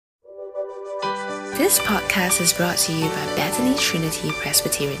This podcast is brought to you by Bethany Trinity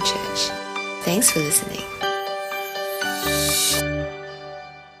Presbyterian Church. Thanks for listening.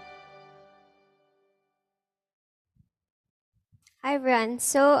 Hi everyone.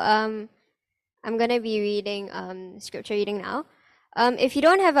 So I'm gonna be reading scripture reading now. If you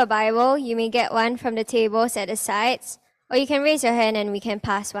don't have a Bible, you may get one from the tables at the sides, or you can raise your hand and we can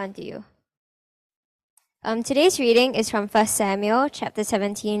pass one to you. Today's reading is from 1 Samuel chapter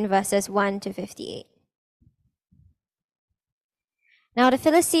 17, verses 1 to 58. Now the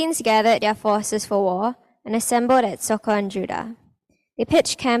Philistines gathered their forces for war and assembled at Socoh in Judah. They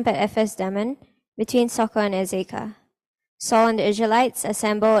pitched camp at Ephes-dammim between Socoh and Azekah. Saul and the Israelites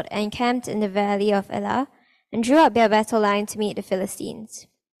assembled and camped in the valley of Elah and drew up their battle line to meet the Philistines.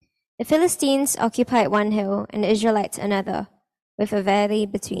 The Philistines occupied one hill and the Israelites another, with a valley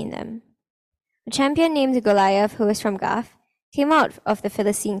between them. A champion named Goliath, who was from Gath, came out of the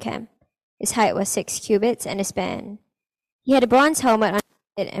Philistine camp. His height was 6 cubits and his span. He had a bronze helmet on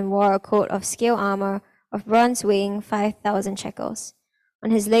his head and wore a coat of scale armor of bronze weighing 5,000 shekels.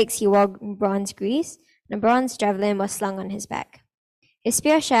 On his legs he wore bronze greaves, and a bronze javelin was slung on his back. His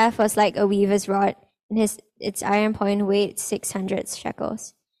spear shaft was like a weaver's rod, and its iron point weighed 600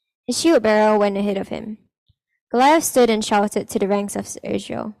 shekels. His shield bearer went ahead of him. Goliath stood and shouted to the ranks of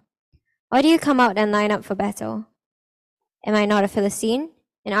Israel, "Why do you come out and line up for battle? Am I not a Philistine?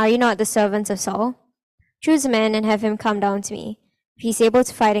 And are you not the servants of Saul? Choose a man and have him come down to me. If he is able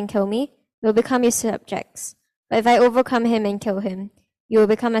to fight and kill me, we will become your subjects. But if I overcome him and kill him, you will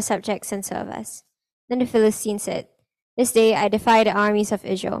become our subjects and serve us." Then the Philistine said, "This day I defy the armies of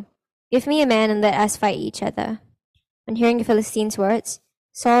Israel. Give me a man and let us fight each other." On hearing the Philistines' words,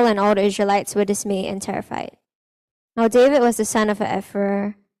 Saul and all the Israelites were dismayed and terrified. Now David was the son of an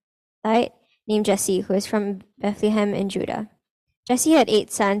Ephrathite named Jesse, who was from Bethlehem in Judah. Jesse had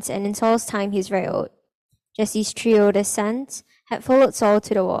 8 sons, and in Saul's time he was very old. Jesse's 3 oldest sons had followed Saul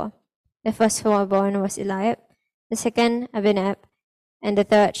to the war. The first born was Eliab, the second Abinab, and the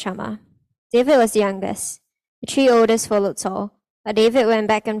third Shammah. David was the youngest. The 3 oldest followed Saul, but David went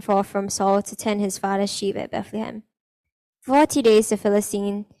back and forth from Saul to tend his father's sheep at Bethlehem. For 40 days the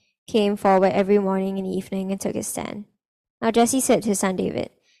Philistine came forward every morning and evening and took his stand. Now Jesse said to his son David,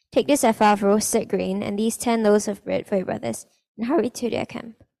 "Take this ephah of roasted grain and these 10 loaves of bread for your brothers, and hurry to their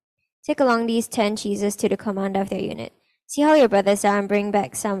camp. Take along these 10 cheeses to the commander of their unit. See how your brothers are and bring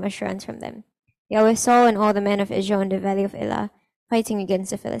back some assurance from them. They are with Saul and all the men of Israel in the valley of Elah, fighting against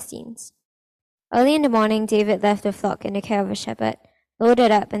the Philistines." Early in the morning, David left the flock in the care of a shepherd,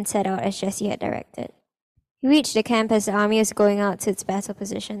 loaded up and set out as Jesse had directed. He reached the camp as the army was going out to its battle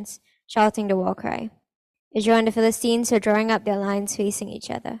positions, shouting the war cry. Israel and the Philistines were drawing up their lines facing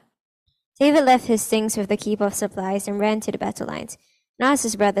each other. David left his things with the keeper of supplies and ran to the battle lines, and asked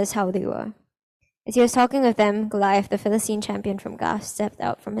his brothers how they were. As he was talking with them, Goliath, the Philistine champion from Gath, stepped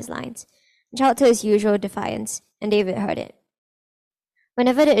out from his lines and shouted his usual defiance, and David heard it.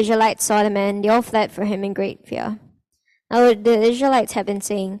 Whenever the Israelites saw the man, they all fled for him in great fear. Now the Israelites had been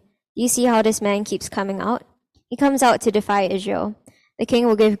saying, "Do you see how this man keeps coming out? He comes out to defy Israel. The king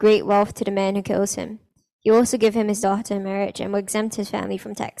will give great wealth to the man who kills him. He will also give him his daughter in marriage and will exempt his family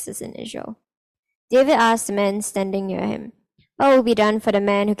from taxes in Israel." David asked the men standing near him, "What will be done for the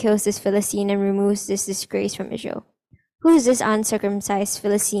man who kills this Philistine and removes this disgrace from Israel? Who is this uncircumcised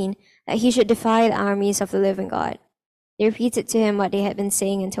Philistine that he should defy the armies of the living God?" They repeated to him what they had been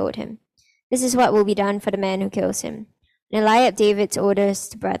saying and told him, "This is what will be done for the man who kills him." When Eliab, David's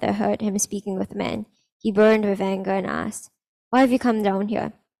oldest brother, heard him speaking with the man, he burned with anger and asked, "Why have you come down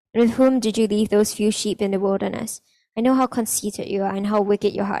here? And with whom did you leave those few sheep in the wilderness? I know how conceited you are and how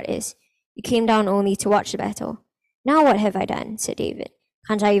wicked your heart is. You came down only to watch the battle." "Now what have I done?" said David.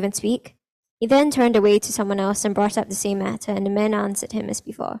 "Can't I even speak?" He then turned away to someone else and brought up the same matter, and the men answered him as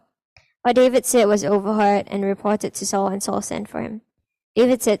before. What David said was overheard and reported to Saul, and Saul sent for him.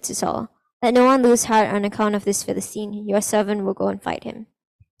 David said to Saul, "Let no one lose heart on account of this Philistine. Your servant will go and fight him."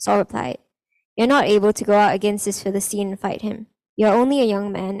 Saul replied, "You are not able to go out against this Philistine and fight him. You are only a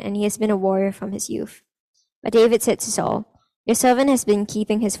young man, and he has been a warrior from his youth." But David said to Saul, "Your servant has been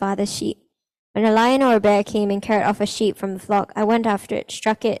keeping his father's sheep. When a lion or a bear came and carried off a sheep from the flock, I went after it,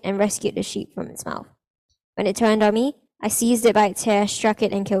 struck it, and rescued the sheep from its mouth. When it turned on me, I seized it by its hair, struck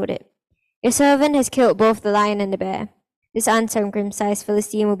it, and killed it. Your servant has killed both the lion and the bear. This uncircumcised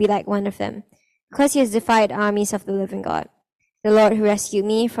Philistine will be like one of them, because he has defied the armies of the living God. The Lord who rescued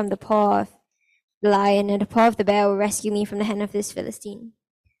me from the paw of the lion and the paw of the bear will rescue me from the hand of this Philistine."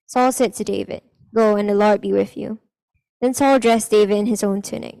 Saul said to David, "Go, and the Lord be with you." Then Saul dressed David in his own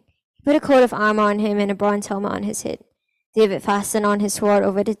tunic. He put a coat of armor on him and a bronze helmet on his head. David fastened on his sword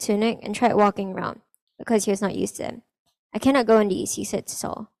over the tunic and tried walking around. because he was not used to them. I cannot go in these, he said to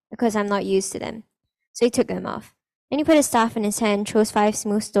Saul, because I am not used to them. So he took them off. Then he put his staff in his hand, chose 5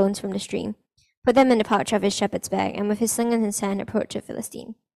 smooth stones from the stream, put them in the pouch of his shepherd's bag, and with his sling in his hand approached the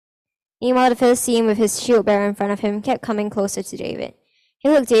Philistine. Meanwhile, the Philistine, with his shield bearer in front of him, kept coming closer to David. He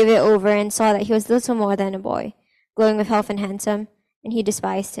looked David over and saw that he was little more than a boy, glowing with health and handsome, and he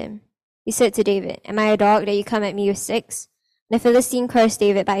despised him. He said to David, "Am I a dog that you come at me with sticks?" And the Philistine cursed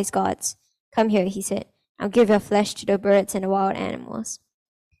David by his gods. "Come here," he said. "I'll give your flesh to the birds and the wild animals."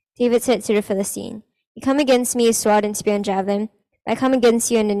 David said to the Philistine, "You come against me with sword and spear and javelin, but I come against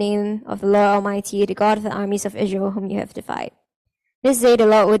you in the name of the Lord Almighty, the God of the armies of Israel, whom you have defied. This day the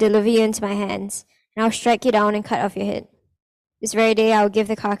Lord will deliver you into my hands, and I will strike you down and cut off your head. This very day I will give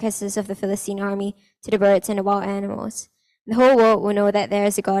the carcasses of the Philistine army to the birds and the wild animals. The whole world will know that there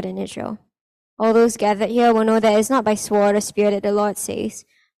is a God in Israel. All those gathered here will know that it is not by sword or spear that the Lord saves,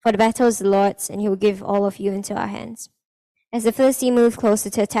 for the battle is the Lord's, and he will give all of you into our hands." As the Philistine moved closer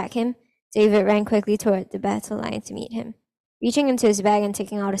to attack him, David ran quickly toward the battle line to meet him. Reaching into his bag and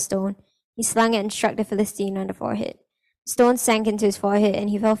taking out a stone, he slung it and struck the Philistine on the forehead. The stone sank into his forehead, and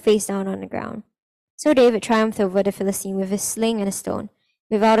he fell face down on the ground. So David triumphed over the Philistine with his sling and a stone.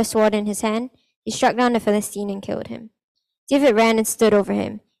 Without a sword in his hand, he struck down the Philistine and killed him. David ran and stood over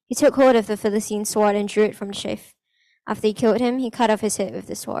him. He took hold of the Philistine's sword and drew it from the sheath. After he killed him, he cut off his head with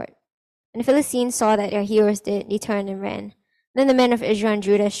the sword. When the Philistines saw that their hero was dead, they turned and ran. Then the men of Israel and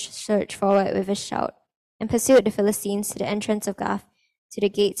Judah surged forward with a shout and pursued the Philistines to the entrance of Gath, to the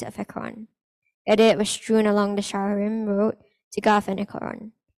gates of Ekron. Their dead was strewn along the Shaaraim road to Gath and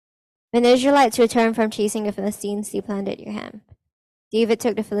Ekron. When the Israelites returned from chasing the Philistines, they plundered their camp. David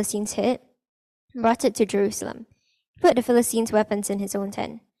took the Philistines' head and brought it to Jerusalem. He put the Philistines' weapons in his own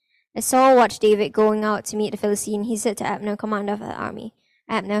tent. As Saul watched David going out to meet the Philistine, he said to Abner, commander of the army,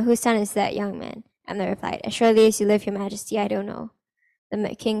 "Abner, whose son is that young man?" Abner replied, "As surely as you live, your majesty, I don't know."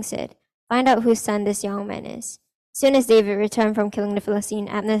 The king said, "Find out whose son this young man is." As soon as David returned from killing the Philistine,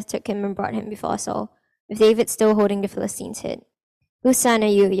 Abner took him and brought him before Saul, with David still holding the Philistine's head. "Whose son are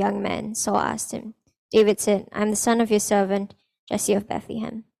you, young man?" Saul asked him. David said, "I am the son of your servant, Jesse of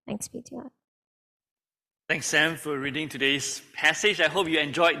Bethlehem." Thanks be to God. Thanks, Sam, for reading today's passage. I hope you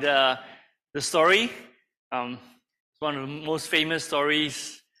enjoyed the story. It's one of the most famous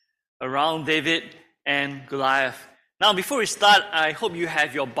stories around David and Goliath. Now, before we start, I hope you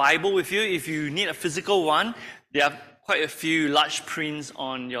have your Bible with you. If you need a physical one, there are quite a few large prints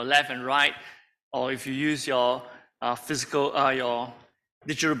on your left and right. Or if you use your your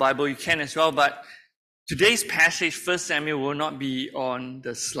digital Bible, you can as well. But today's passage, 1 Samuel, will not be on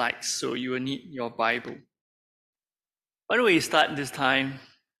the slides, so you will need your Bible. Why don't we start this time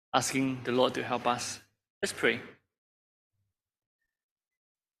asking the Lord to help us? Let's pray.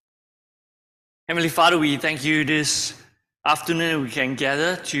 Heavenly Father, we thank you this afternoon we can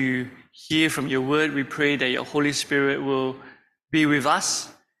gather to hear from your word. We pray that your Holy Spirit will be with us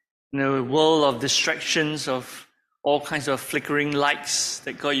in a world of distractions, of all kinds of flickering lights,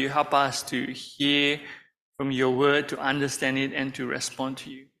 that God, you help us to hear from your word, to understand it, and to respond to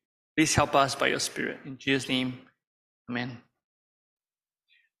you. Please help us by your Spirit. In Jesus' name, amen.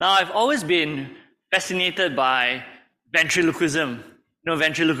 Now, I've always been fascinated by ventriloquism. You know,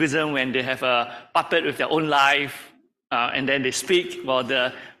 ventriloquism, when they have a puppet with their own life, and then they speak. Well,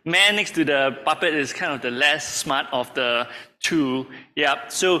 the man next to the puppet is kind of the less smart of the two. Yeah.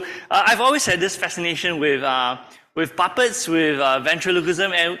 So I've always had this fascination with puppets, with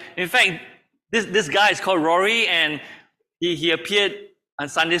ventriloquism, and in fact, this guy is called Rory, and he appeared on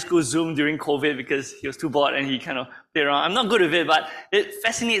Sunday school Zoom during COVID because he was too bored and he kind of played around. I'm not good with it, but it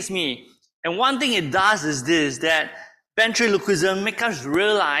fascinates me. And one thing it does is this, that ventriloquism makes us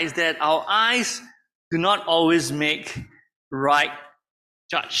realize that our eyes do not always make right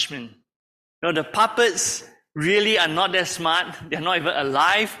judgment. You know, the puppets really are not that smart. They're not even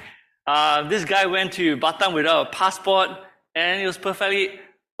alive. This guy went to Batam without a passport, and it was perfectly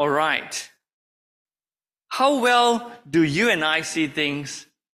all right. How well do you and I see things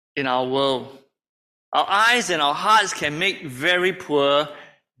in our world? Our eyes and our hearts can make very poor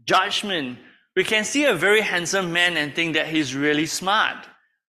judgment. We can see a very handsome man and think that he's really smart.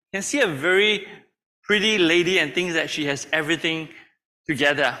 We can see a very pretty lady and think that she has everything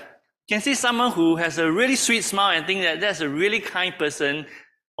together. You can see someone who has a really sweet smile and think that that's a really kind person,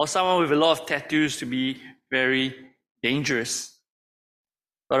 or someone with a lot of tattoos to be very dangerous.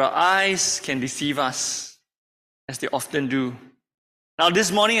 But our eyes can deceive us, as they often do. Now,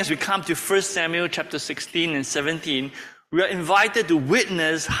 this morning, as we come to 1 Samuel chapter 16 and 17, we are invited to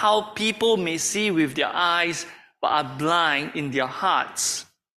witness how people may see with their eyes but are blind in their hearts.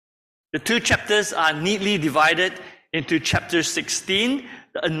 The two chapters are neatly divided into chapter 16,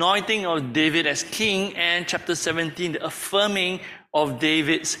 the anointing of David as king, and chapter 17, the affirming of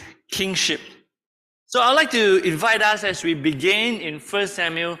David's kingship. So I'd like to invite us as we begin in 1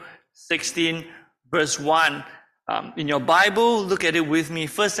 Samuel 16, verse 1. In your Bible, look at it with me.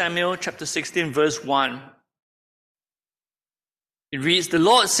 1 Samuel chapter 16, verse 1. It reads, "The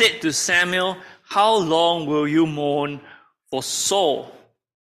Lord said to Samuel, how long will you mourn for Saul?"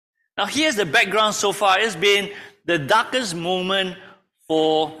 Now here's the background so far. It's been the darkest moment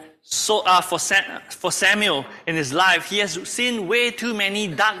for Samuel in his life. He has seen way too many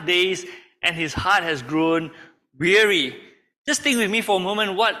dark days and his heart has grown weary. Just think with me for a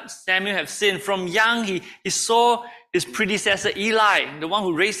moment what Samuel has seen. From young, he saw his predecessor Eli, the one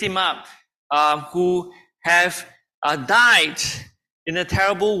who raised him up, who have died in a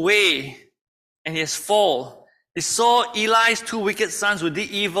terrible way, and he has fallen. He saw Eli's two wicked sons who did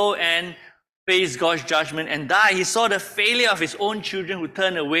evil and faced God's judgment and died. He saw the failure of his own children who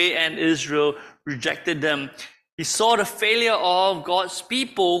turned away and Israel rejected them. He saw the failure of God's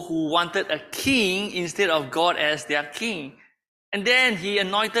people who wanted a king instead of God as their king. And then he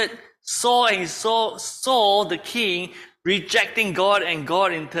anointed Saul, and he saw Saul, the king, rejecting God, and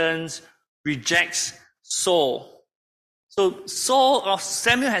God in turn rejects Saul. So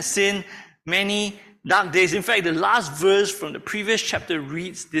Samuel has seen many dark days. In fact, the last verse from the previous chapter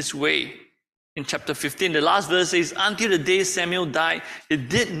reads this way. In chapter 15, the last verse says, "Until the day Samuel died, he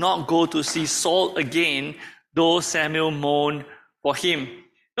did not go to see Saul again, though Samuel mourned for him."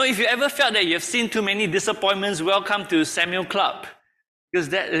 Now, if you ever felt that you have seen too many disappointments, welcome to Samuel Club, because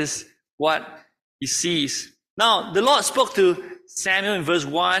that is what he sees. Now, the Lord spoke to Samuel in verse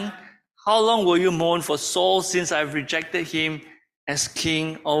 1, "How long will you mourn for Saul, since I have rejected him as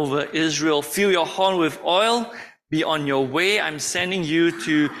king over Israel? Fill your horn with oil, be on your way. I'm sending you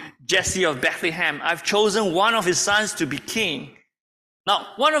to Jesse of Bethlehem. I've chosen one of his sons to be king."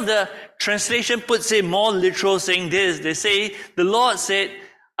 Now, one of the translation puts it more literal, saying this. They say, the Lord said,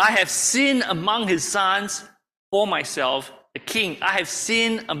 "I have seen among his sons for myself a king." I have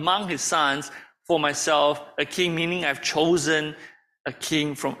seen among his sons for myself a king, meaning I've chosen a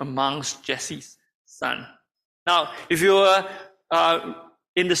king from amongst Jesse's son. Now, if you were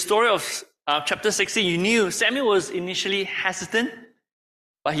in the story of chapter 16, you knew Samuel was initially hesitant,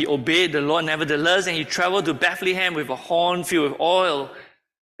 but he obeyed the Lord nevertheless, and he traveled to Bethlehem with a horn filled with oil,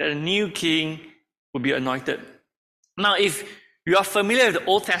 that a new king would be anointed. Now, if you are familiar with the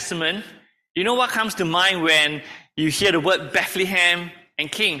Old Testament, you know what comes to mind when you hear the word Bethlehem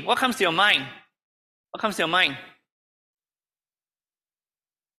and king. What comes to your mind? What comes to your mind?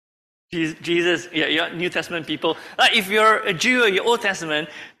 Jesus, yeah, you're New Testament people. If you're a Jew or you're Old Testament,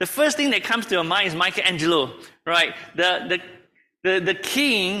 the first thing that comes to your mind is Michelangelo, right? The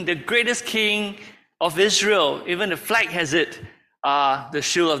king, the greatest king of Israel. Even the flag has it, the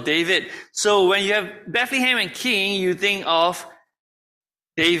shield of David. So when you have Bethlehem and king, you think of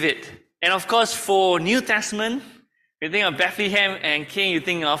David. And of course, for New Testament, you think of Bethlehem and king, you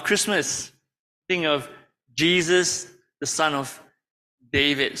think of Christmas. Think of Jesus, the son of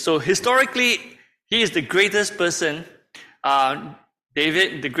David. So historically, he is the greatest person,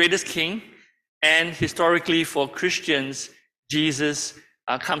 David, the greatest king. And historically, for Christians, Jesus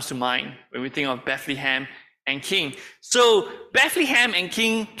comes to mind when we think of Bethlehem and king. So Bethlehem and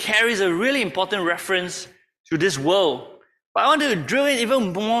king carries a really important reference to this world. But I want to drill in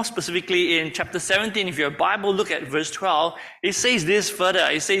even more specifically in chapter 17. If your Bible, look at verse 12. It says this further.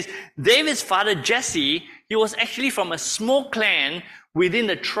 It says, David's father Jesse, he was actually from a small clan within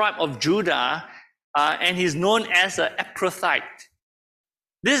the tribe of Judah, and he's known as an Ephrathite.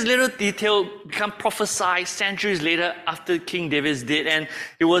 This little detail became prophesied centuries later after King David's death, and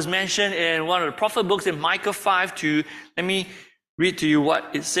it was mentioned in one of the prophet books in Micah 5:2. Let me read to you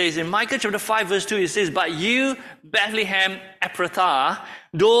what it says. In Micah chapter 5 verse 2, it says, "But you, Bethlehem Ephrathah,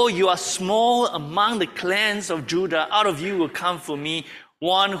 though you are small among the clans of Judah, out of you will come for me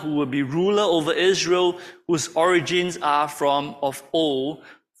one who will be ruler over Israel, whose origins are from of old,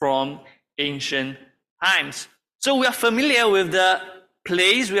 from ancient times." So we are familiar with the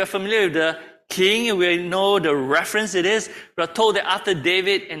place, we are familiar with the king, and we know the reference it is. We are told that after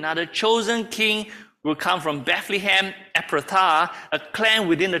David, another chosen king will come from Bethlehem Ephrathah, a clan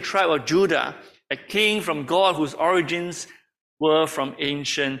within the tribe of Judah, a king from God whose origins were from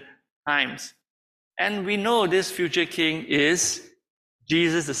ancient times. And we know this future king is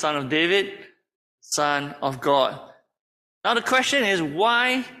Jesus, the son of David, son of God. Now the question is,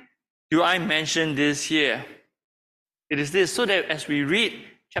 why do I mention this here? It is this, so that as we read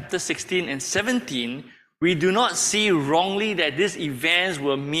chapter 16 and 17, we do not see wrongly that these events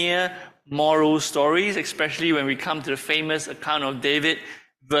were mere moral stories, especially when we come to the famous account of David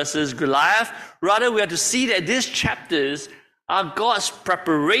versus Goliath. Rather, we are to see that these chapters are God's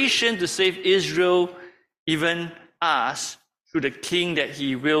preparation to save Israel, even us, through the king that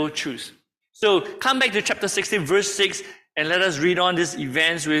he will choose. So come back to chapter 16, verse 6, and let us read on these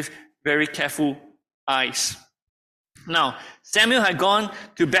events with very careful eyes. Now, Samuel had gone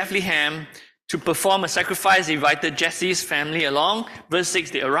to Bethlehem to perform a sacrifice. He invited Jesse's family along. Verse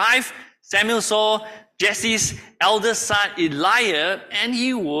 6, they arrived. Samuel saw Jesse's eldest son, Eliab, and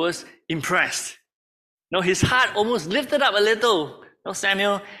he was impressed. Now, his heart almost lifted up a little. Now,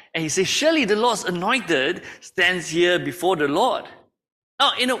 Samuel, and he says, surely the Lord's anointed stands here before the Lord.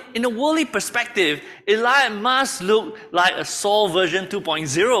 Now, in a worldly perspective, Eliab must look like a Saul version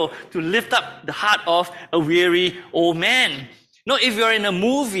 2.0 to lift up the heart of a weary old man. Now, if you're in a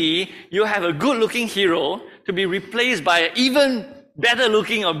movie, you have a good-looking hero to be replaced by an even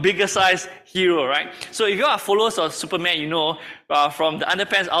better-looking or bigger-sized hero, right? So if you are followers of Superman, you know, from the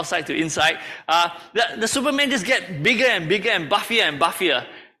underpants outside to inside, the Superman just get bigger and bigger and buffier.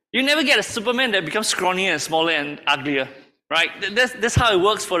 You never get a Superman that becomes scrawnier and smaller and uglier. Right? That's how it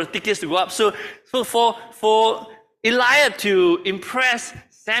works for the tickets to go up. So for Eliab to impress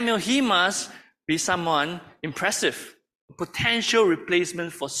Samuel, he must be someone impressive, a potential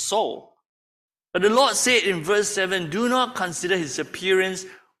replacement for Saul. But the Lord said in verse 7, do not consider his appearance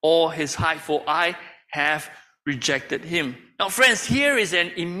or his height, for I have rejected him. Now, friends, here is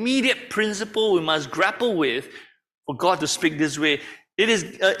an immediate principle we must grapple with for God to speak this way. It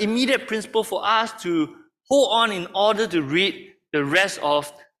is an immediate principle for us to hold on in order to read the rest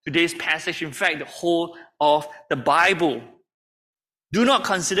of today's passage. In fact, the whole of the Bible. Do not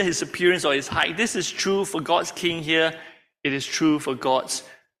consider his appearance or his height. This is true for God's king here. It is true for God's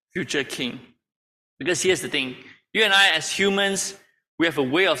future king. Because here's the thing. You and I as humans, we have a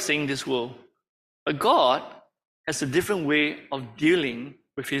way of seeing this world. But God has a different way of dealing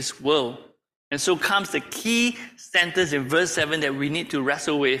with his world. And so comes the key sentence in verse 7 that we need to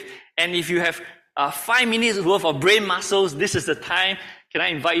wrestle with. And if you have 5 minutes worth of brain muscles, this is the time. Can I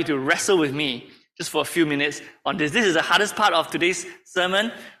invite you to wrestle with me just for a few minutes on this? This is the hardest part of today's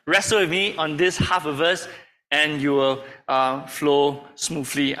sermon. Wrestle with me on this half a verse, and you will flow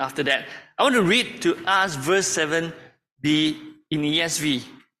smoothly after that. I want to read to us verse 7b in ESV.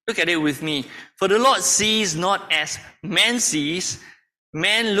 Look at it with me. For the Lord sees not as man sees.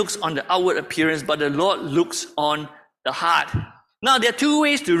 Man looks on the outward appearance, but the Lord looks on the heart. Now, there are two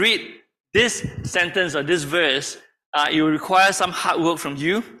ways to read this sentence or this verse. It will require some hard work from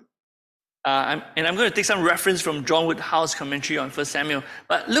you. And I'm going to take some reference from John Woodhouse commentary on 1 Samuel.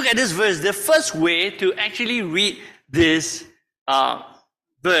 But look at this verse. The first way to actually read this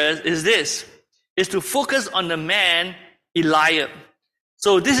verse is to focus on the man Eliab.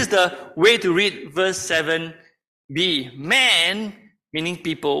 So this is the way to read verse 7b. Man, meaning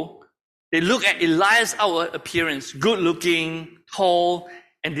people, they look at Eliab's outward appearance, good looking, tall,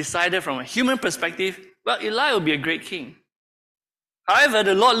 and decided from a human perspective, well, Eliab will be a great king. However,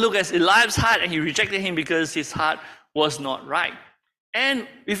 the Lord looked at Eliab's heart and he rejected him because his heart was not right. And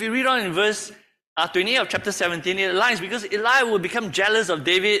if you read on in verse 28 of chapter 17, it aligns because Eliab will become jealous of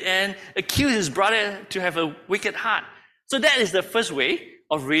David and accuse his brother to have a wicked heart. So that is the first way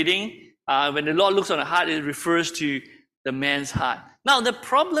of reading. When the Lord looks on the heart, it refers to the man's heart. Now, the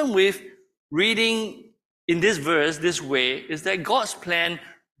problem with reading in this verse this way is that God's plan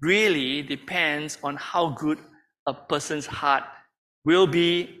really depends on how good a person's heart will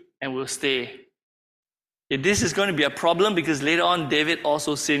be and will stay. This is going to be a problem because later on David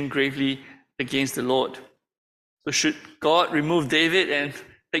also sinned gravely against the Lord. So should God remove David and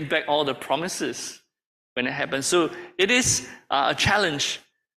take back all the promises when it happens? So it is a challenge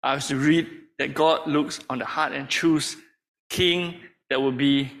to read that God looks on the heart and choose king that will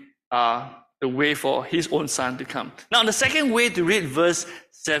be the way for his own son to come. Now, the second way to read verse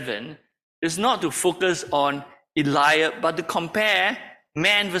 7 is not to focus on Eliab, but to compare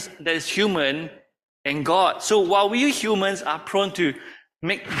man that is human and God. So while we humans are prone to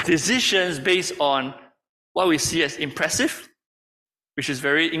make decisions based on what we see as impressive, which is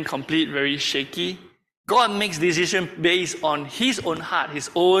very incomplete, very shaky, God makes decisions based on his own heart, his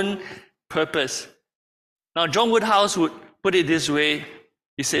own purpose. Now, John Woodhouse would put it this way.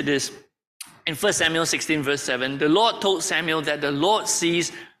 He said this in 1 Samuel 16 verse 7. The Lord told Samuel that the Lord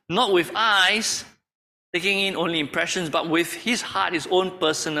sees not with eyes, taking in only impressions, but with his heart, his own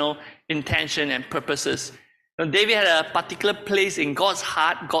personal intention and purposes. Now, David had a particular place in God's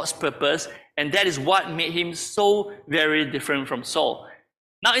heart, God's purpose, and that is what made him so very different from Saul.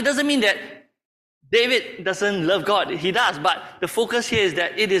 Now, it doesn't mean that David doesn't love God. He does, but the focus here is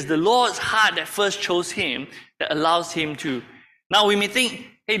that it is the Lord's heart that first chose him, that allows him to. Now we may think,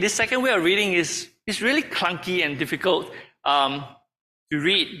 hey, this second way of reading is really clunky and difficult to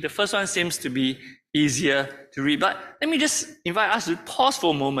read. The first one seems to be easier to read. But let me just invite us to pause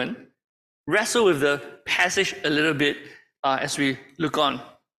for a moment, wrestle with the passage a little bit as we look on.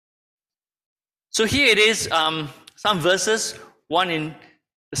 So here it is, some verses, one in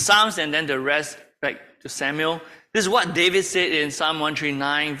the Psalms and then the rest back to Samuel. This is what David said in Psalm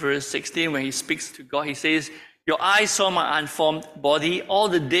 139, verse 16, when he speaks to God. He says, "Your eyes saw my unformed body. All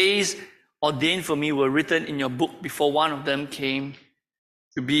the days ordained for me were written in your book before one of them came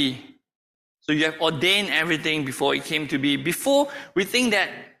to be." So you have ordained everything before it came to be. Before we think that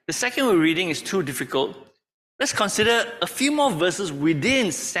the second we're reading is too difficult, let's consider a few more verses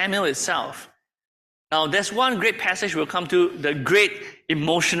within Samuel itself. Now, there's one great passage we'll come to, the great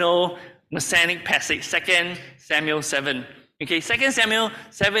emotional messianic passage, 2 Samuel 7. Okay, 2 Samuel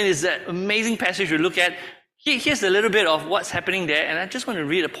 7 is an amazing passage we look at. Here's a little bit of what's happening there, and I just want to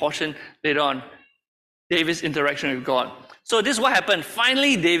read a portion later on. David's interaction with God. So this is what happened.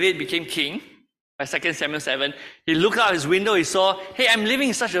 Finally, David became king by 2 Samuel 7. He looked out his window, he saw, hey, I'm living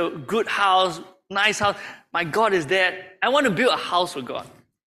in such a good house, nice house. My God is there. I want to build a house for God.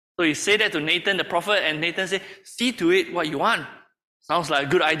 So he said that to Nathan, the prophet, and Nathan said, see to it what you want. Sounds like a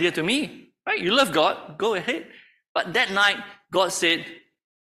good idea to me. Right? You love God, go ahead. But that night, God said,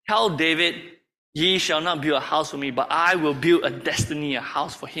 tell David, ye shall not build a house for me, but I will build a destiny, a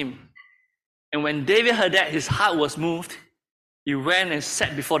house for him. And when David heard that, his heart was moved. He went and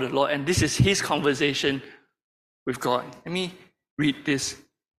sat before the Lord, and this is his conversation with God. Let me read this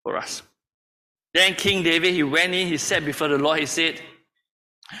for us. Then King David, he went in, he sat before the Lord, he said,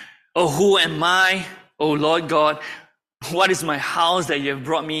 oh, who am I, O Lord God? What is my house that you have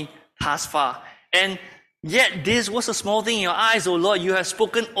brought me thus far? And yet this was a small thing in your eyes, O Lord. You have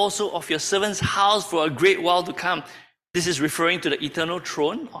spoken also of your servant's house for a great while to come. This is referring to the eternal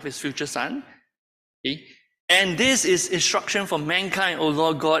throne of his future son. Okay? And this is instruction for mankind, O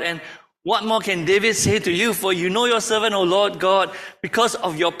Lord God. And what more can David say to you? For you know your servant, O Lord God, because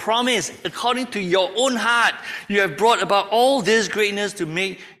of your promise, according to your own heart, you have brought about all this greatness to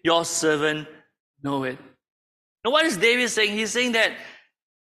make your servant know it. Now, what is David saying? He's saying that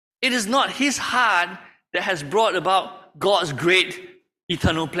it is not his heart that has brought about God's great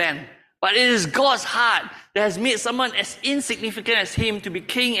eternal plan, but it is God's heart that has made someone as insignificant as him to be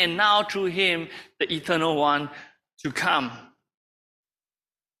king, and now through him, the eternal one to come.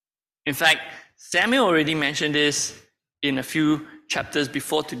 In fact, Samuel already mentioned this in a few chapters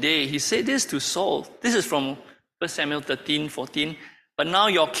before today. He said this to Saul. This is from 1 Samuel 13:14. But now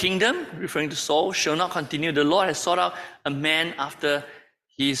your kingdom, referring to Saul, shall not continue. The Lord has sought out a man after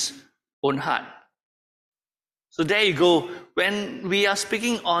his own heart. So there you go. When we are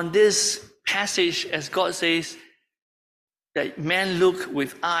speaking on this passage, as God says, that man look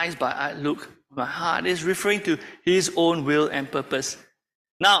with eyes, but I look with my heart, is referring to his own will and purpose.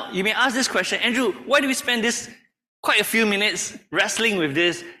 Now, you may ask this question, Andrew, why do we spend this quite a few minutes wrestling with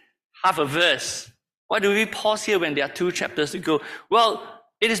this half a verse? Why do we pause here when there are 2 chapters to go? Well,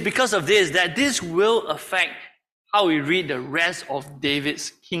 it is because of this, that this will affect how we read the rest of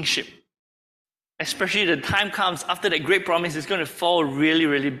David's kingship. Especially the time comes after that great promise is going to fall really,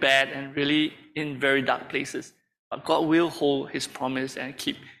 really bad and really in very dark places. But God will hold his promise and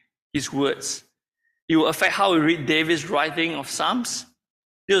keep his words. It will affect how we read David's writing of Psalms.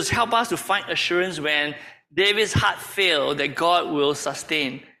 It will help us to find assurance when David's heart failed, that God will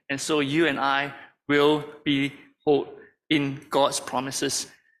sustain. And so you and I will be held in God's promises.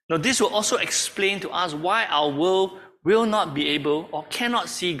 Now, this will also explain to us why our world will not be able or cannot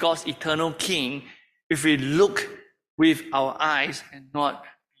see God's eternal King if we look with our eyes and not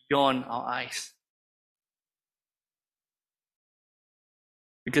beyond our eyes.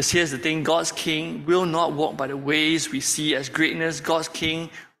 Because here's the thing, God's King will not walk by the ways we see as greatness. God's King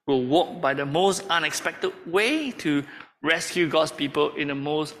will walk by the most unexpected way to rescue God's people in the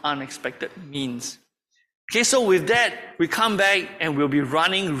most unexpected means. Okay, so with that, we come back and we'll be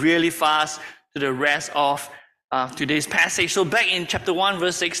running really fast to the rest of today's passage. So back in chapter 1,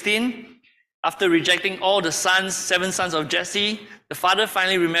 verse 16, after rejecting all the 7 sons of Jesse, the father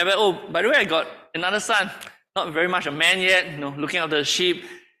finally remembered, oh, by the way, I got another son. Not very much a man yet, looking after the sheep.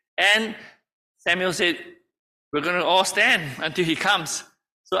 And Samuel said, we're going to all stand until he comes.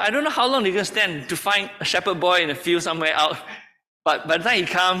 So I don't know how long they're going to stand to find a shepherd boy in a field somewhere out. But by the time he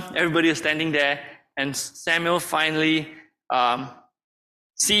comes, everybody is standing there. And Samuel finally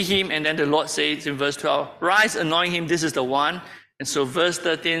see him. And then the Lord says in verse 12, rise, anoint him. This is the one. And so verse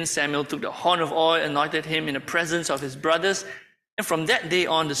 13, Samuel took the horn of oil, anointed him in the presence of his brothers. And from that day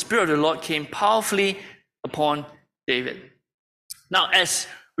on, the Spirit of the Lord came powerfully upon David. Now, as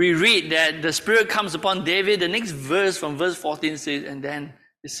we read that the Spirit comes upon David, the next verse from verse 14 says, and then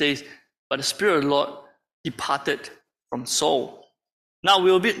it says, but the Spirit of the Lord departed from Saul. Now,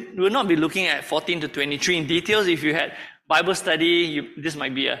 we will not be looking at 14 to 23 in details. If you had Bible study, this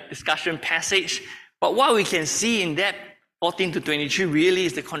might be a discussion passage. But what we can see in that 14 to 22 really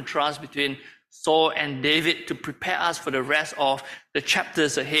is the contrast between Saul and David to prepare us for the rest of the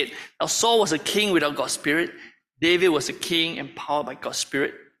chapters ahead. Now, Saul was a king without God's Spirit. David was a king empowered by God's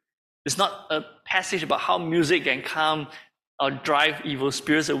Spirit. It's not a passage about how music can come or drive evil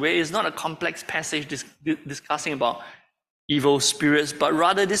spirits away. It's not a complex passage discussing about evil spirits, but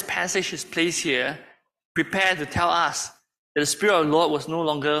rather this passage is placed here, prepared to tell us that the Spirit of the Lord was no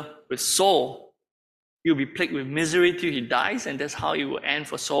longer with Saul. He will be plagued with misery till he dies, and that's how it will end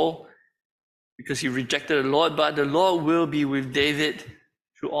for Saul, because he rejected the Lord. But the Lord will be with David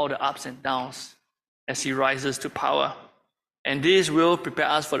through all the ups and downs as he rises to power. And this will prepare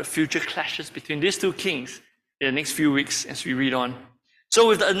us for the future clashes between these two kings in the next few weeks as we read on. So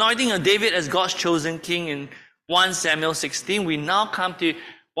with the anointing of David as God's chosen king in 1 Samuel 16, we now come to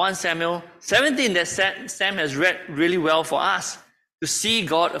 1 Samuel 17 that Sam has read really well for us to see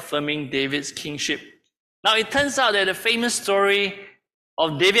God affirming David's kingship. Now, it turns out that the famous story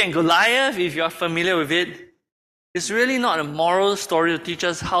of David and Goliath, if you are familiar with it, is really not a moral story to teach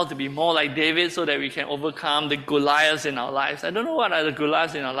us how to be more like David so that we can overcome the Goliaths in our lives. I don't know what are the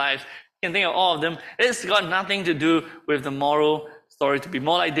Goliaths in our lives. You can think of all of them. It's got nothing to do with the moral story to be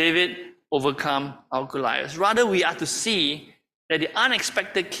more like David, overcome our Goliaths. Rather, we are to see that the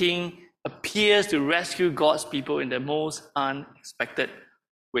unexpected king appears to rescue God's people in the most unexpected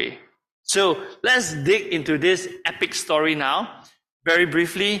way. So let's dig into this epic story now, very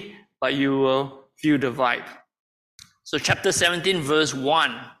briefly, but you will feel the vibe. So chapter 17, verse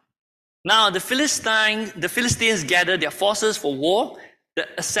 1. Now the Philistines gathered their forces for war. They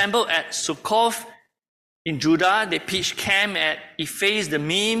assembled at Succoth in Judah. They pitched camp at Ephes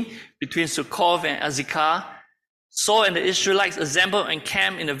Dammim between Succoth and Azekah. Saul and the Israelites assembled and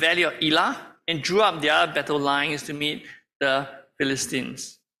camped in the valley of Elah and drew up their battle lines to meet the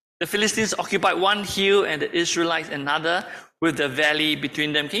Philistines. The Philistines occupied one hill and the Israelites another, with the valley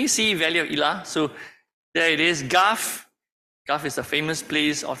between them. Can you see Valley of Elah? So there it is, Gath. Gath is a famous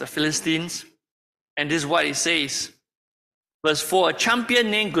place of the Philistines. And this is what it says. Verse 4, a champion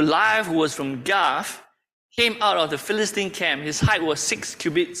named Goliath, who was from Gath, came out of the Philistine camp. His height was 6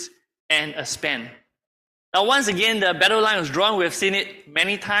 cubits and a span. Now, once again, the battle line was drawn. We have seen it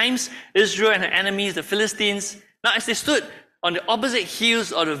many times. Israel and her enemies, the Philistines. Now, as they stood on the opposite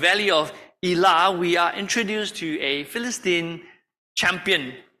hills of the valley of Elah, we are introduced to a Philistine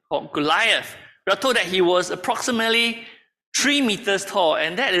champion called Goliath. We are told that he was approximately 3 meters tall,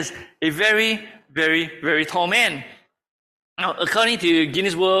 and that is a very, very, very tall man. Now, according to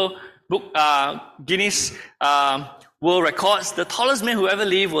Guinness World Records, the tallest man who ever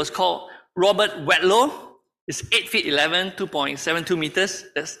lived was called Robert Wadlow. He's 8 feet 11, 2.72 meters.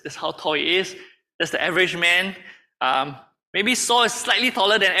 That's how tall he is. That's the average man. Maybe Saul is slightly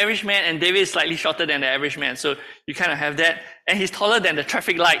taller than the average man, and David is slightly shorter than the average man. So you kind of have that. And he's taller than the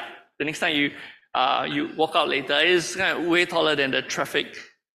traffic light. The next time you walk out later, he's kind of way taller than the traffic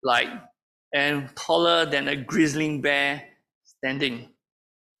light and taller than a grizzly bear standing.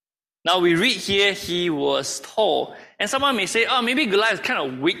 Now we read here he was tall. And someone may say, oh, maybe Goliath is kind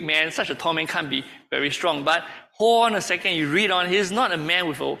of weak, man. Such a tall man can't be very strong. But hold on a second, you read on. He's not a man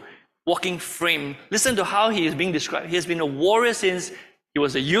with a walking frame. Listen to how he is being described. He has been a warrior since he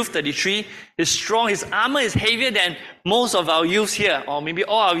was a youth, 33. He's strong. His armor is heavier than most of our youths here, or maybe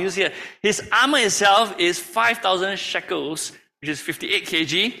all our youths here. His armor itself is 5,000 shekels, which is 58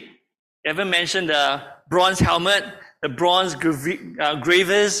 kg. You haven't mentioned the bronze helmet, the bronze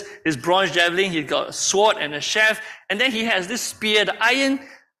gravers, his bronze javelin. He's got a sword and a shaft. And then he has this spear. The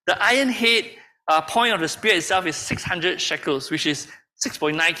iron head point of the spear itself is 600 shekels, which is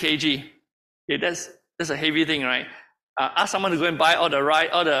 6.9 kg. Okay, that's a heavy thing, right? Ask someone to go and buy all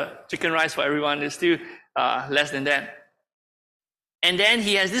the chicken rice for everyone. It's still less than that. And then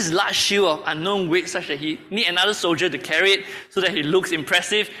he has this large shield of unknown weight, such that he need another soldier to carry it so that he looks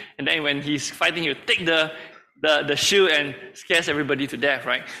impressive. And then when he's fighting, he'll take the shield and scares everybody to death,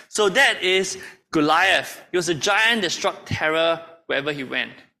 right? So that is Goliath. He was a giant that struck terror wherever he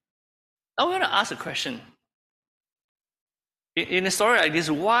went. Now we're going to ask a question. In a story like this,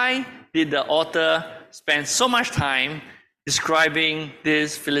 why did the author spend so much time describing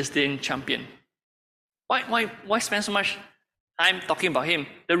this Philistine champion? Why spend so much I'm talking about him.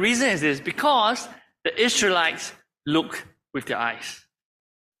 The reason is this, because the Israelites look with their eyes.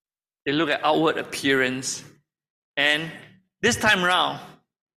 They look at outward appearance. And this time around,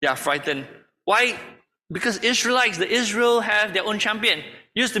 they are frightened. Why? Because Israel have their own champion.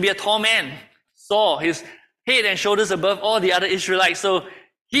 Used to be a tall man. Saul, his head and shoulders above all the other Israelites. So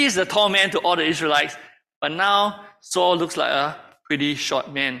he's the tall man to all the Israelites. But now Saul looks like a pretty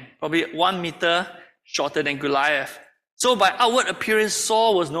short man. Probably 1 meter shorter than Goliath. So by outward appearance,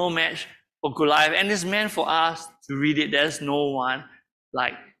 Saul was no match for Goliath. And it's meant for us to read it. There's no one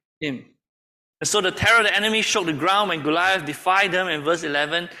like him. And so the terror of the enemy shook the ground when Goliath defied them in verse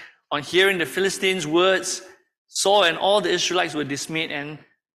 11. On hearing the Philistines' words, Saul and all the Israelites were dismayed and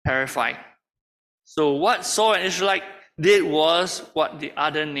terrified. So what Saul and Israelites did was what the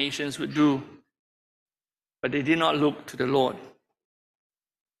other nations would do. But they did not look to the Lord.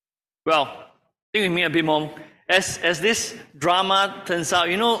 Well, think with me a bit more. As this drama turns out,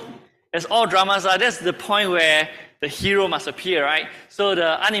 as all dramas are, that's the point where the hero must appear, right? So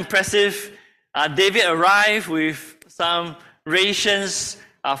the unimpressive David arrived with some rations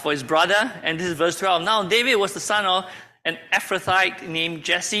for his brother, and this is verse 12. Now David was the son of an Ephrathite named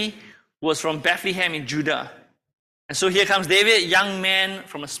Jesse, who was from Bethlehem in Judah. And so here comes David, young man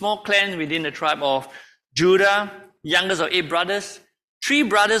from a small clan within the tribe of Judah, youngest of 8 brothers. 3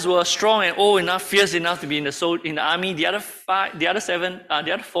 brothers were strong and old enough, fierce enough to be in the army. The other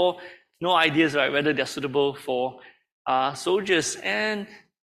 4, no ideas, right, whether they're suitable for soldiers. And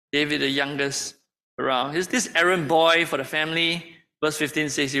David, the youngest around. He's this errand boy for the family. Verse 15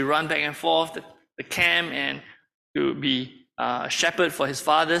 says he ran back and forth the camp and to be a shepherd for his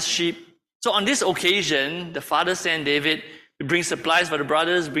father's sheep. So on this occasion, the father sent David to bring supplies for the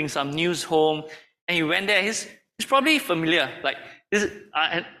brothers, bring some news home. And he went there. He's probably familiar. Like,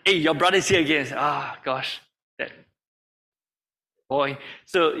 hey, your brother's here again. Gosh, that boy.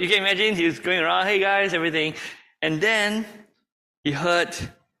 So you can imagine he's going around, hey guys, everything. And then he heard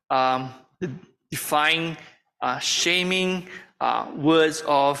the defying, shaming words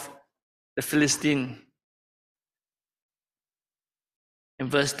of the Philistine. In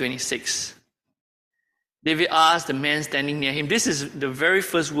verse 26, David asked the man standing near him. This is the very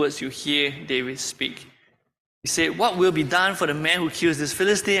first words you hear David speak. He said, "What will be done for the man who kills this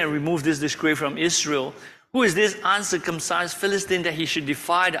Philistine and removes this disgrace from Israel? Who is this uncircumcised Philistine that he should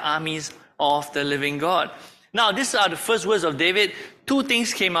defy the armies of the living God?" Now, these are the first words of David. 2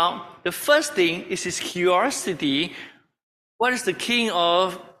 things came out. The first thing is his curiosity. What is the king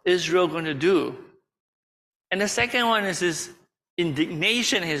of Israel going to do? And the second one is his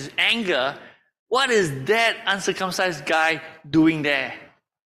indignation, his anger. What is that uncircumcised guy doing there?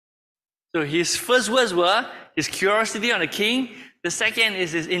 So his first words were his curiosity on the king. The second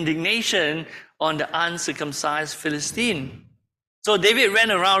is his indignation on the uncircumcised Philistine. So David ran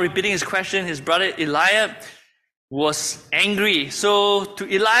around repeating his question. His brother Eliab was angry. So to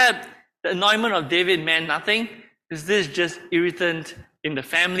Eliab, the anointment of David meant nothing. Is this just irritant in the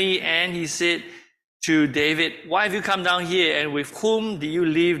family? And he said to David, "Why have you come down here, and with whom do you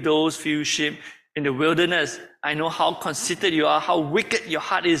leave those few sheep in the wilderness? I know how conceited you are, how wicked your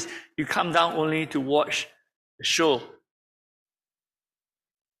heart is. You come down only to watch the show."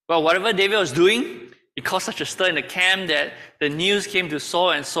 Well, whatever David was doing, it caused such a stir in the camp that the news came to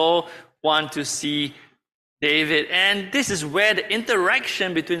Saul, and Saul wanted to see David. And this is where the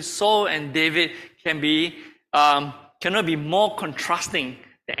interaction between Saul and David cannot be more contrasting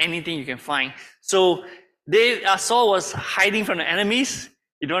than anything you can find. So Saul was hiding from the enemies.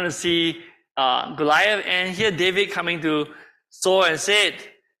 You don't want to see Goliath. And here David coming to Saul and said,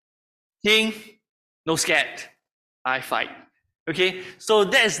 "King, no scared, I fight." Okay, so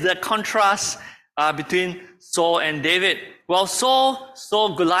that's the contrast between Saul and David. While Saul saw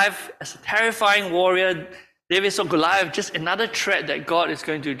Goliath as a terrifying warrior, David saw Goliath just another threat that God is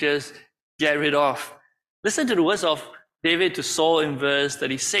going to just get rid of. Listen to the words of David to Saul in verse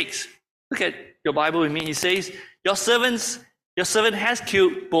 36. Look at your Bible with me. He says, Your servant has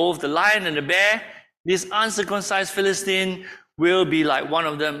killed both the lion and the bear. This uncircumcised Philistine will be like one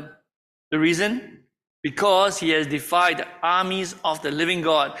of them." The reason? Because he has defied the armies of the living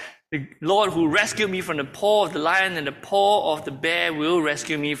God. The Lord who rescued me from the paw of the lion and the paw of the bear will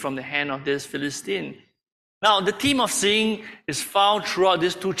rescue me from the hand of this Philistine. Now, the theme of seeing is found throughout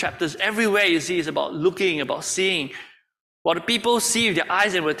these 2 chapters. Everywhere you see is about looking, about seeing. While the people see with their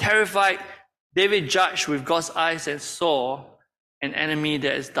eyes and were terrified, David judged with God's eyes and saw an enemy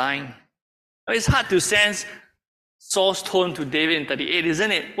that is dying. Now, it's hard to sense Saul's tone to David in 38,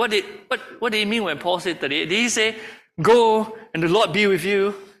 isn't it? What did he mean when Paul said 38? Did he say, "Go and the Lord be with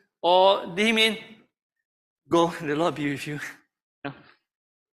you"? Or did he mean, "Go and the Lord be with you"?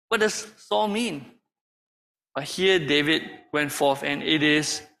 what does Saul mean? But here David went forth, and it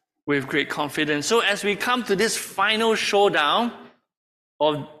is with great confidence. So as we come to this final showdown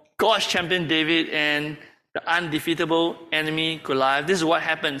of God's champion David and the undefeatable enemy Goliath, this is what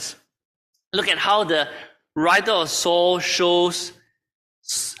happens. Look at how the writer of Saul shows,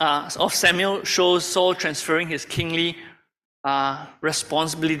 of Samuel shows Saul transferring his kingly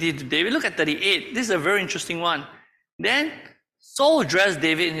responsibility to David. Look at 38. This is a very interesting one. Then Saul dressed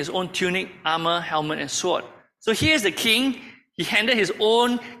David in his own tunic, armor, helmet, and sword. So here's the king. He handed his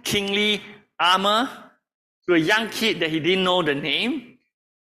own kingly armor to a young kid that he didn't know the name.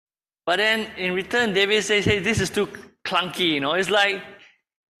 But then in return, David says, hey, this is too clunky. It's like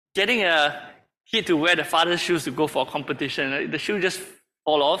getting a kid to wear the father's shoes to go for a competition. The shoe just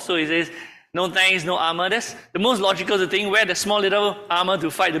fall off. So he says, no thanks, no armor. That's the most logical thing. Wear the small little armor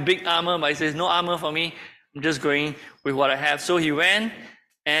to fight the big armor. But he says, no armor for me. I'm just going with what I have. So he went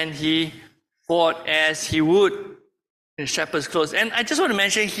and he fought as he would in shepherd's clothes. And I just want to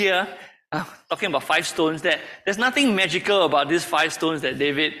mention here, talking about 5 stones, that there's nothing magical about these 5 stones that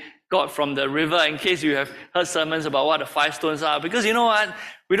David got from the river, in case you have heard sermons about what the 5 stones are. Because you know what?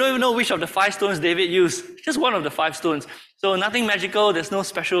 We don't even know which of the 5 stones David used. It's just one of the 5 stones. So nothing magical. There's no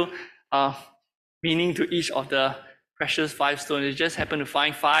special meaning to each of the precious 5 stones. He just happened to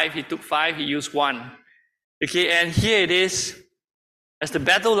find 5. He took 5. He used 1. Okay, and here it is. As the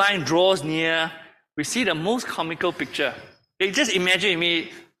battle line draws near, we see the most comical picture. Okay, just imagine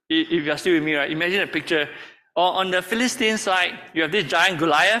me, if you're still with me, right? Imagine a picture. On the Philistine side, you have this giant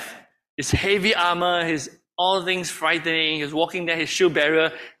Goliath, his heavy armor, his all things frightening. He's walking there, his shield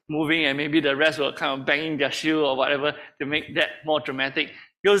bearer moving, and maybe the rest were kind of banging their shield or whatever to make that more dramatic.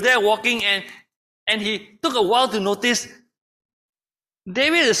 He was there walking, and he took a while to notice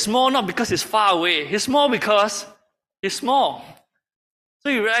David is small not because he's far away. He's small because he's small. So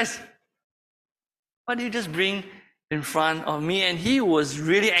he realized, what did you just bring in front of me? And he was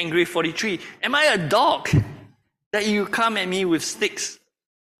really angry. 43. Am I a dog that you come at me with sticks?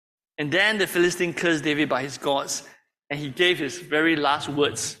 And then the Philistine cursed David by his gods, and he gave his very last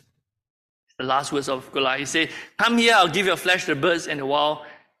words. The last words of Goliath. He said, come here, I'll give your flesh to the birds and the wild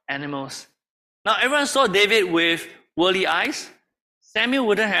animals. Now everyone saw David with worldly eyes. Samuel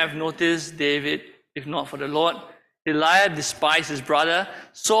wouldn't have noticed David if not for the Lord. Goliath despised his brother.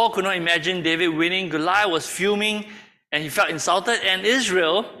 Saul could not imagine David winning. Goliath was fuming and he felt insulted. And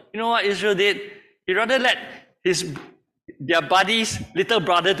Israel, you know what Israel did? He rather let their buddy's little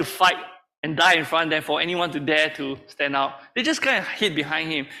brother to fight and die in front of them for anyone to dare to stand out. They just kind of hid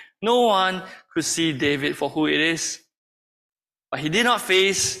behind him. No one could see David for who it is. But he did not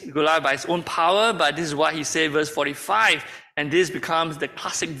face Goliath by his own power, but this is what he said, verse 45. And this becomes the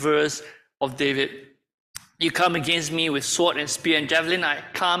classic verse of David. You come against me with sword and spear and javelin. I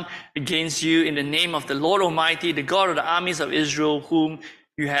come against you in the name of the Lord Almighty, the God of the armies of Israel, whom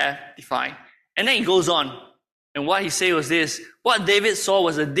you have defied. And then he goes on. And what he said was this. What David saw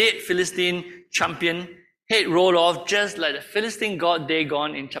was a dead Philistine champion, head rolled off, just like the Philistine god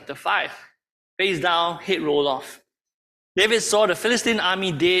Dagon in chapter 5. Face down, head rolled off. David saw the Philistine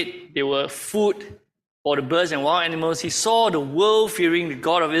army dead. They were food for the birds and wild animals. He saw the world fearing the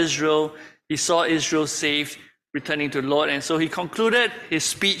God of Israel. He saw Israel saved, returning to the Lord. And so he concluded his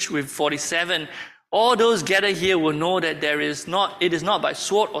speech with 47. All those gathered here will know that it is not by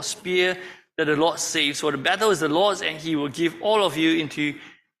sword or spear that the Lord saves. For the battle is the Lord's, and he will give all of you into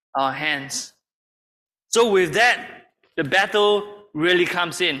our hands. So with that, the battle really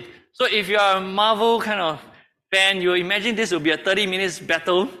comes in. So if you are a Marvel kind of fan, you imagine this will be a 30 minutes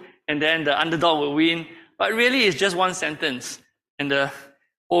battle, and then the underdog will win. But really, it's just one sentence, and the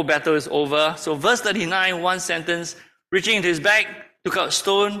whole battle is over. So verse 39, one sentence. Reaching into his bag, took out a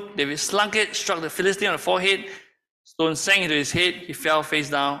stone. David slung it, struck the Philistine on the forehead. Stone sank into his head. He fell face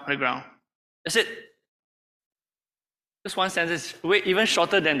down on the ground. That's it. Just one sentence, even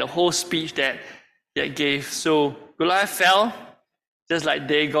shorter than the whole speech that he gave. So Goliath fell, just like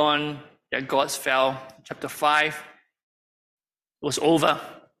Dagon, their gods fell. Chapter 5 was over.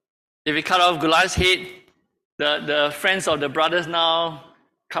 David cut off Goliath's head. The friends of the brothers now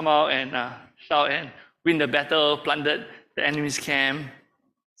come out and shout and win the battle, plundered the enemy's camp.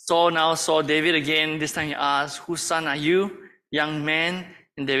 Saul now saw David again. This time he asked, whose son are you, young man?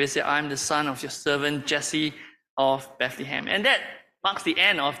 And David said, I'm the son of your servant Jesse of Bethlehem. And that marks the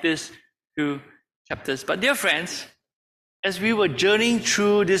end of these 2 chapters. But dear friends, as we were journeying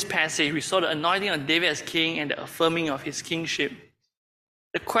through this passage, we saw the anointing of David as king and the affirming of his kingship.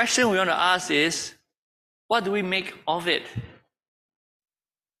 The question we want to ask is, what do we make of it?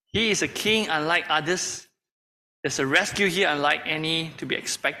 He is a king unlike others. There's a rescue here unlike any to be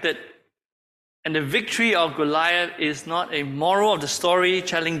expected. And the victory of Goliath is not a moral of the story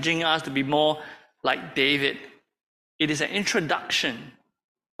challenging us to be more like David. It is an introduction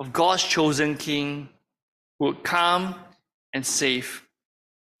of God's chosen king who would come and save.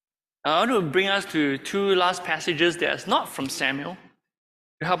 I want to bring us to two last passages that are not from Samuel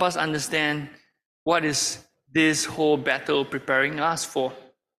to help us understand what is this whole battle preparing us for.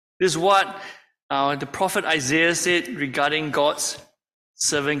 This is what the prophet Isaiah said regarding God's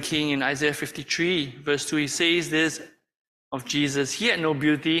servant king in Isaiah 53, verse 2. He says this of Jesus: "He had no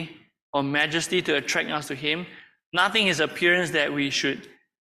beauty or majesty to attract us to him, nothing his appearance that we should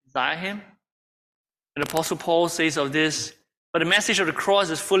desire him." And Apostle Paul says of this, "But the message of the cross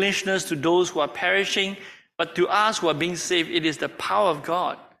is foolishness to those who are perishing, but to us who are being saved, it is the power of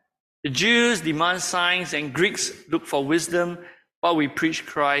God. The Jews demand signs and Greeks look for wisdom, while we preach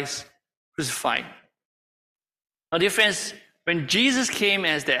Christ crucified." Now, dear friends, when Jesus came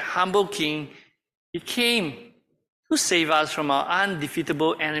as that humble king, he came to save us from our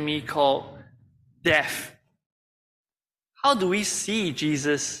undefeatable enemy called death. How do we see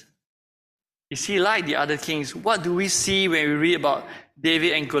Jesus? Is he like the other kings? What do we see when we read about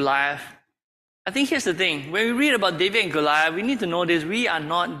David and Goliath? I think here's the thing. When we read about David and Goliath, we need to know this: we are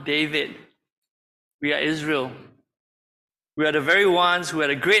not David. We are Israel. We are the very ones who had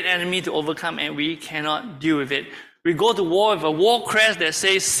a great enemy to overcome, and we cannot deal with it. We go to war with a war crest that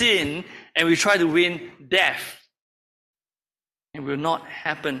says sin, and we try to win death. It will not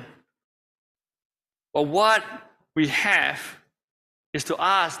happen. But what we have is to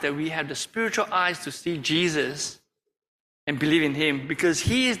ask that we have the spiritual eyes to see Jesus and believe in him, because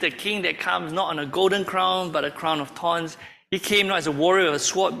he is the king that comes not on a golden crown, but a crown of thorns. He came not as a warrior with a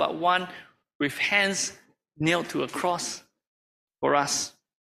sword, but one with hands nailed to a cross for us.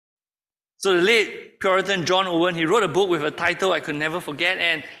 So the late Puritan John Owen, he wrote a book with a title I could never forget,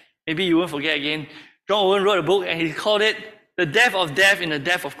 and maybe you won't forget again. John Owen wrote a book and he called it "The Death of Death in the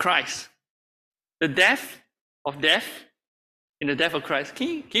Death of Christ." The death of death in the death of Christ.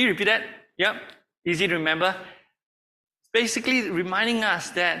 Can you repeat that? Yep, easy to remember. Basically reminding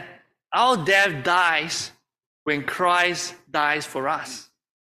us that our death dies when Christ dies for us.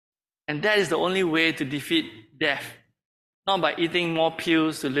 And that is the only way to defeat death. Not by eating more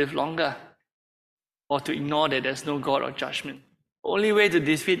pills to live longer, or to ignore that there's no God or judgment. The only way to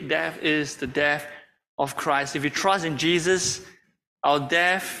defeat death is the death of Christ. If we trust in Jesus, our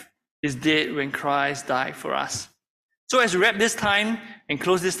death is dead when Christ died for us. So as we wrap this time and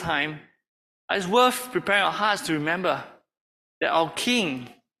close this time, it's worth preparing our hearts to remember that our King,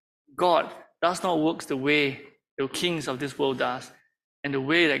 God, does not work the way the kings of this world does. And the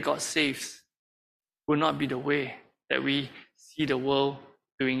way that God saves will not be the way that we see the world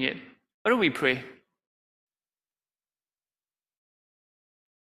doing it. Why don't we pray?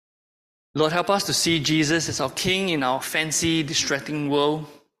 Lord, help us to see Jesus as our King in our fancy, distracting world.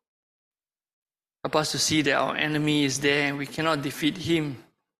 Help us to see that our enemy is there and we cannot defeat him.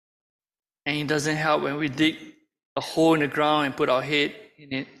 And it doesn't help when we dig a hole in the ground and put our head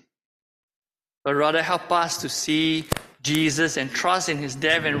in it. But rather help us to see Jesus and trust in his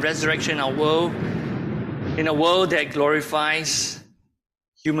death and resurrection in our world, in a world that glorifies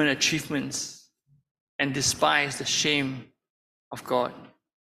human achievements and despises the shame of God.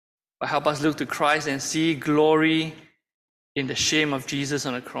 But help us look to Christ and see glory in the shame of Jesus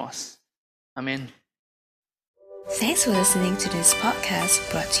on the cross. Amen. Thanks for listening to this podcast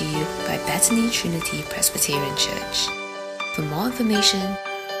brought to you by Bethany Trinity Presbyterian Church. For more information,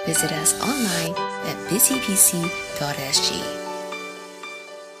 visit us online at busypc.sg.